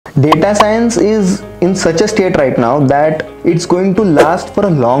Data science is in such a state right now that it's going to last for a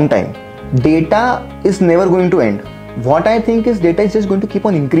long time. Data is never going to end. What I think is data is just going to keep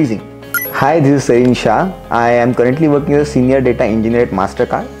on increasing. Hi, this is Sareen Shah. I am currently working as a senior data engineer at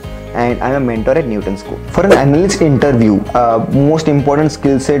Mastercard, and I'm a mentor at Newton School. For an analyst interview, most important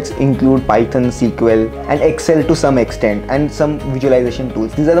skill sets include Python, SQL, and Excel to some extent, and some visualization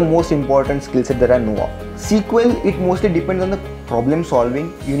tools. These are the most important skill sets that I know of. SQL, it mostly depends on the problem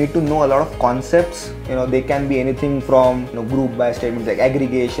solving. You need to know a lot of concepts. They can be anything from group by statements like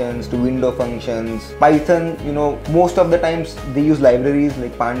aggregations to window functions. Python, most of the times they use libraries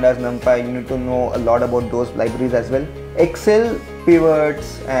like pandas, numpy. You need to know a lot about those libraries as well. Excel,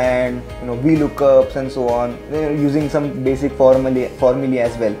 pivots and VLOOKUPs and so on, using some basic formulae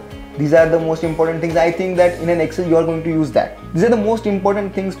as well. These are the most important things. I think that in an Excel you are going to use that. These are the most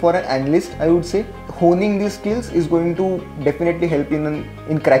important things for an analyst, I would say. Honing these skills is going to definitely help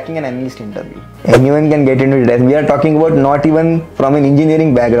in cracking an analyst interview. Anyone can get into it. We are talking about not even from an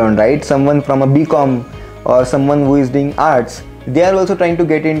engineering background, right? Someone from a BCom or someone who is doing arts, they are also trying to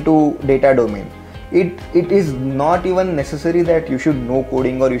get into data domain. It is not even necessary that you should know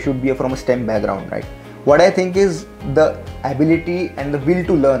coding or you should be from a STEM background, right? What I think is the ability and the will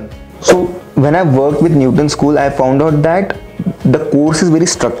to learn. So when I worked with Newton School, I found out that the course is very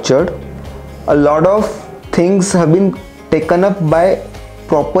structured. A lot of things have been taken up by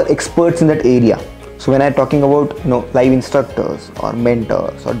proper experts in that area. So when I'm talking about live instructors or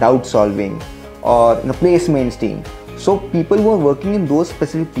mentors or doubt solving or placements team, so people who are working in those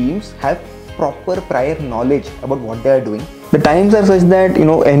specific teams have proper prior knowledge about what they are doing. The times are such that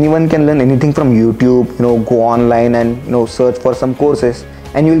anyone can learn anything from YouTube, go online and search for some courses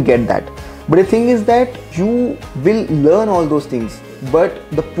and you will get that. But the thing is that you will learn all those things, but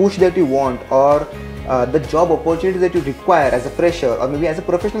the push that you want or the job opportunities that you require as a fresher or maybe as a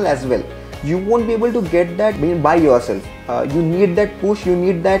professional as well, you won't be able to get that by yourself. You need that push, you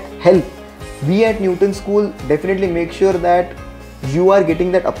need that help. We at Newton School definitely make sure that you are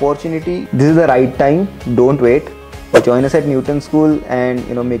getting that opportunity. This is the right time. Don't wait. Join us at Newton School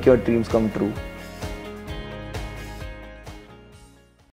and make your dreams come true.